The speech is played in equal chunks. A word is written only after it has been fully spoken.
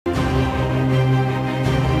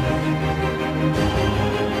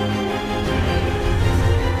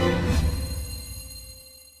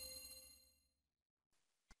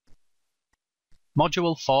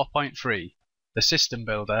Module 4.3 The System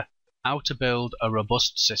Builder How to Build a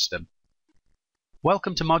Robust System.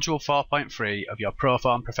 Welcome to Module 4.3 of your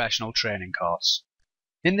Proform Professional Training course.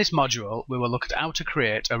 In this module, we will look at how to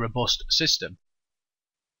create a robust system.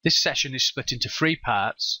 This session is split into 3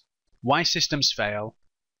 parts: why systems fail,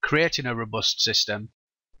 creating a robust system,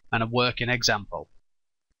 and a working example.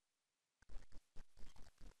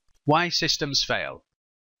 Why systems fail.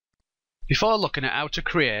 Before looking at how to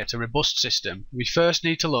create a robust system, we first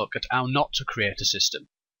need to look at how not to create a system.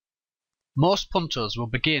 Most punters will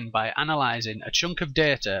begin by analysing a chunk of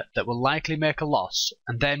data that will likely make a loss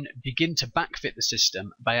and then begin to backfit the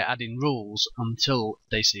system by adding rules until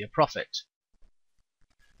they see a profit.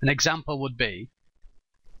 An example would be,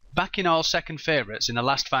 backing all second favourites in the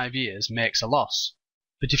last 5 years makes a loss,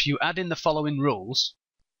 but if you add in the following rules,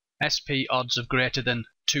 SP odds of greater than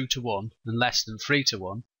 2 to 1 and less than 3 to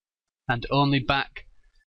 1, and only back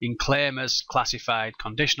in claimers, classified,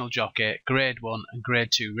 conditional jockey, grade 1 and grade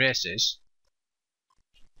 2 races,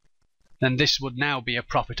 then this would now be a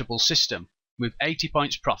profitable system, with 80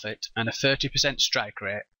 points profit and a 30% strike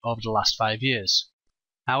rate over the last 5 years.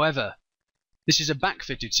 However, this is a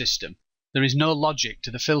backfitted system. There is no logic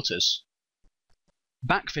to the filters.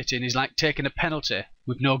 Backfitting is like taking a penalty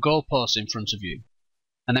with no goalposts in front of you,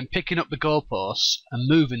 and then picking up the goalposts and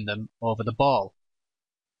moving them over the ball.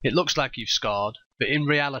 It looks like you've scored, but in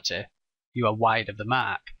reality, you are wide of the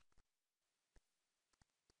mark.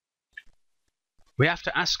 We have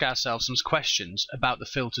to ask ourselves some questions about the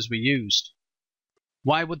filters we used.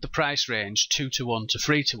 Why would the price range 2 to 1 to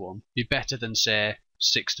 3 to 1 be better than, say,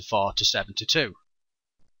 6 to 4 to 7 to 2?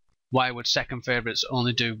 Why would second favourites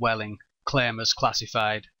only do well in claimers,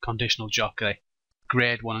 classified, conditional jockey,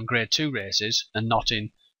 grade 1 and grade 2 races, and not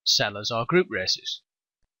in sellers or group races?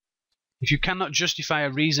 If you cannot justify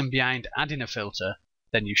a reason behind adding a filter,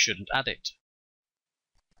 then you shouldn't add it.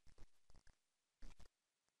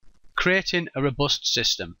 Creating a robust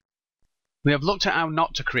system. We have looked at how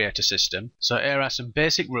not to create a system, so here are some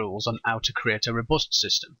basic rules on how to create a robust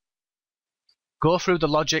system. Go through the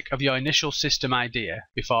logic of your initial system idea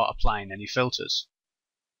before applying any filters.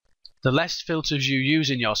 The less filters you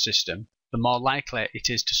use in your system, the more likely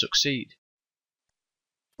it is to succeed.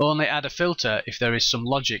 Only add a filter if there is some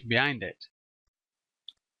logic behind it.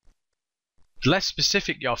 The less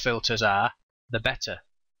specific your filters are, the better.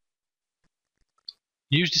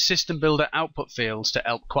 Use the System Builder output fields to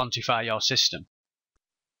help quantify your system.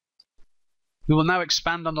 We will now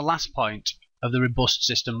expand on the last point of the robust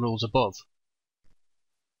system rules above.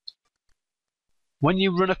 When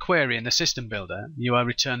you run a query in the System Builder, you are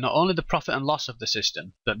returned not only the profit and loss of the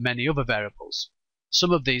system, but many other variables.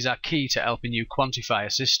 Some of these are key to helping you quantify a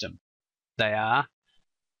system. They are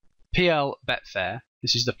PL Betfair,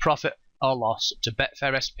 this is the profit or loss to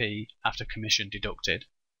Betfair SP after commission deducted.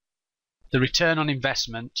 The return on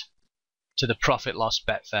investment to the profit loss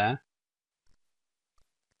Betfair.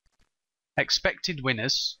 Expected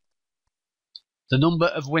winners, the number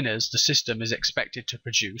of winners the system is expected to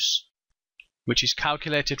produce, which is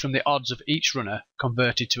calculated from the odds of each runner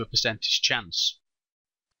converted to a percentage chance.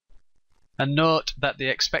 And note that the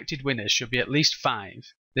expected winners should be at least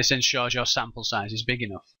 5. This ensures your sample size is big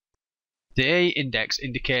enough. The AE index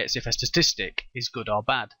indicates if a statistic is good or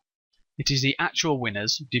bad. It is the actual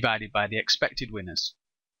winners divided by the expected winners.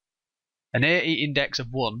 An AE index of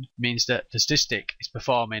 1 means that the statistic is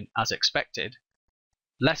performing as expected,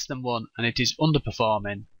 less than 1 and it is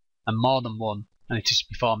underperforming, and more than 1 and it is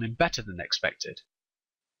performing better than expected.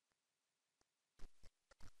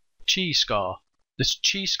 Chi-score. The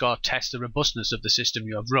chi-score tests the robustness of the system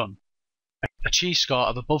you have run. A chi-score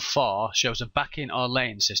of above 4 shows a backing or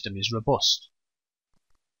laying system is robust.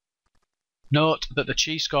 Note that the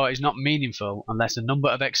chi-score is not meaningful unless the number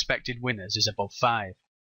of expected winners is above 5.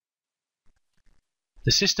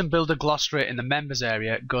 The System Builder glossary in the members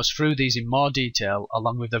area goes through these in more detail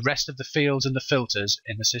along with the rest of the fields and the filters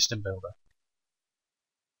in the System Builder.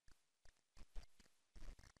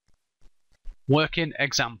 Working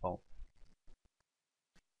example.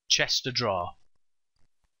 Chester draw.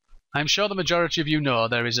 I am sure the majority of you know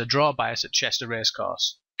there is a draw bias at Chester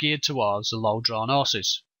Racecourse, geared towards the low-drawn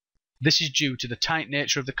horses. This is due to the tight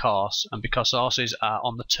nature of the course and because horses are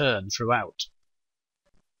on the turn throughout.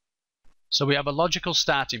 So we have a logical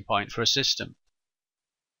starting point for a system.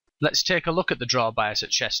 Let's take a look at the draw bias at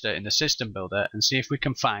Chester in the System Builder and see if we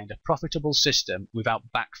can find a profitable system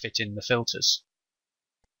without backfitting the filters.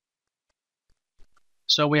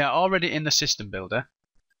 So we are already in the System Builder,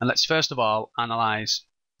 and let's first of all analyse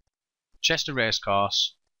Chester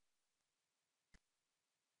Racecourse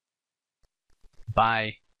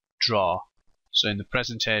by draw. So in the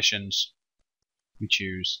presentations we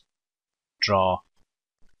choose Draw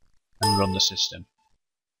and run the system.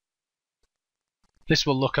 This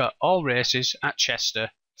will look at all races at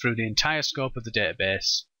Chester through the entire scope of the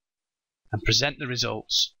database and present the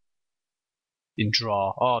results in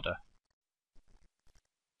draw order.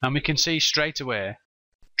 And we can see straight away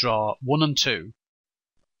draw 1 and 2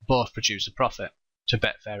 both produce a profit to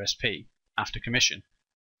Betfair SP after commission.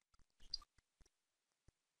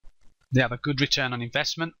 They have a good return on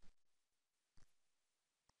investment.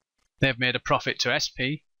 They have made a profit to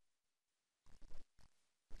SP.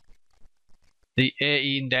 The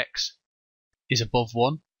AE index is above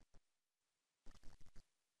 1.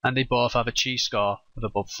 And they both have a chi score of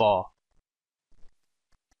above 4.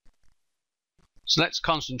 So let's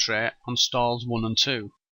concentrate on stalls 1 and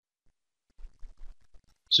 2.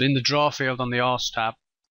 So in the draw field on the horse tab,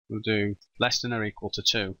 we'll do less than or equal to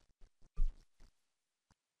 2.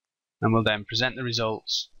 And we'll then present the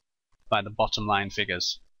results by the bottom line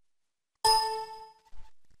figures.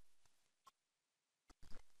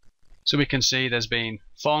 So we can see there's been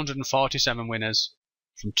 447 winners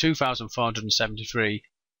from 2,473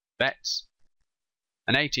 bets,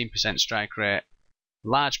 an 18% strike rate, a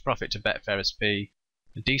large profit to Betfair SP,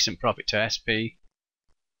 a decent profit to SP,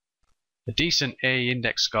 a decent AE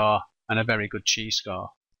index score, and a very good chi score.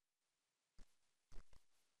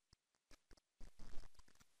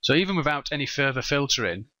 So even without any further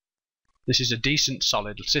filtering, this is a decent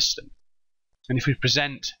solid system. And if we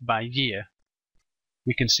present by year,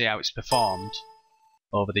 we can see how it's performed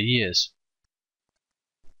over the years.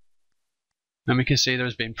 And we can see there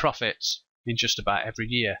has been profits in just about every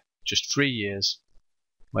year, just 3 years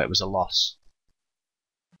where it was a loss.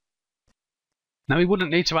 Now we wouldn't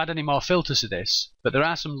need to add any more filters to this, but there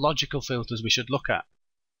are some logical filters we should look at.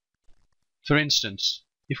 For instance,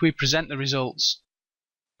 if we present the results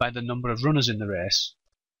by the number of runners in the race,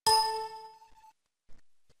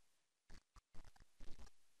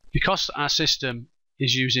 because our system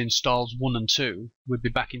is using stalls 1 and 2, we'd be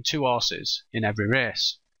backing 2 horses in every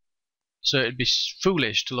race. So it'd be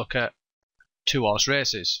foolish to look at 2 horse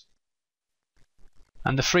races.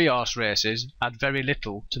 And the 3 horse races add very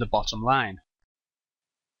little to the bottom line.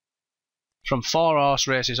 From 4 horse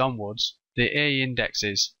races onwards, the AE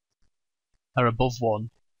indexes are above 1,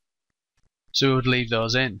 so we would leave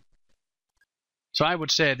those in. So I would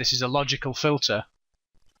say this is a logical filter,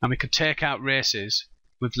 and we could take out races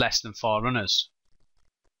with less than 4 runners.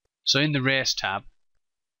 So in the race tab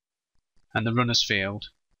and the runners field,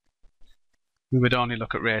 we would only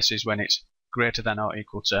look at races when it's greater than or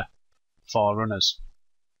equal to 4 runners.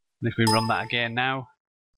 And if we run that again now,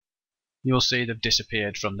 you'll see they've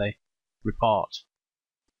disappeared from the report.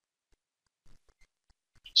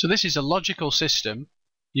 So this is a logical system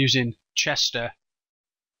using Chester,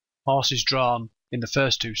 horses drawn in the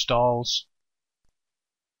first 2 stalls,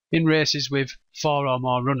 in races with 4 or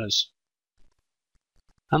more runners.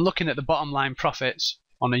 And looking at the bottom line profits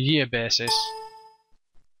on a year basis,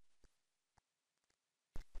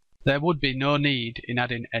 there would be no need in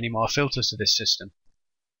adding any more filters to this system.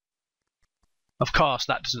 Of course,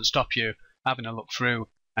 that doesn't stop you having a look through,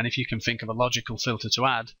 and if you can think of a logical filter to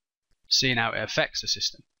add, seeing how it affects the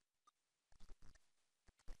system.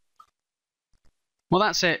 Well,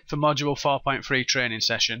 that's it for Module 4.3 training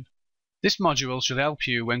session. This module should help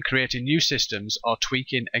you when creating new systems or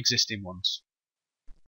tweaking existing ones.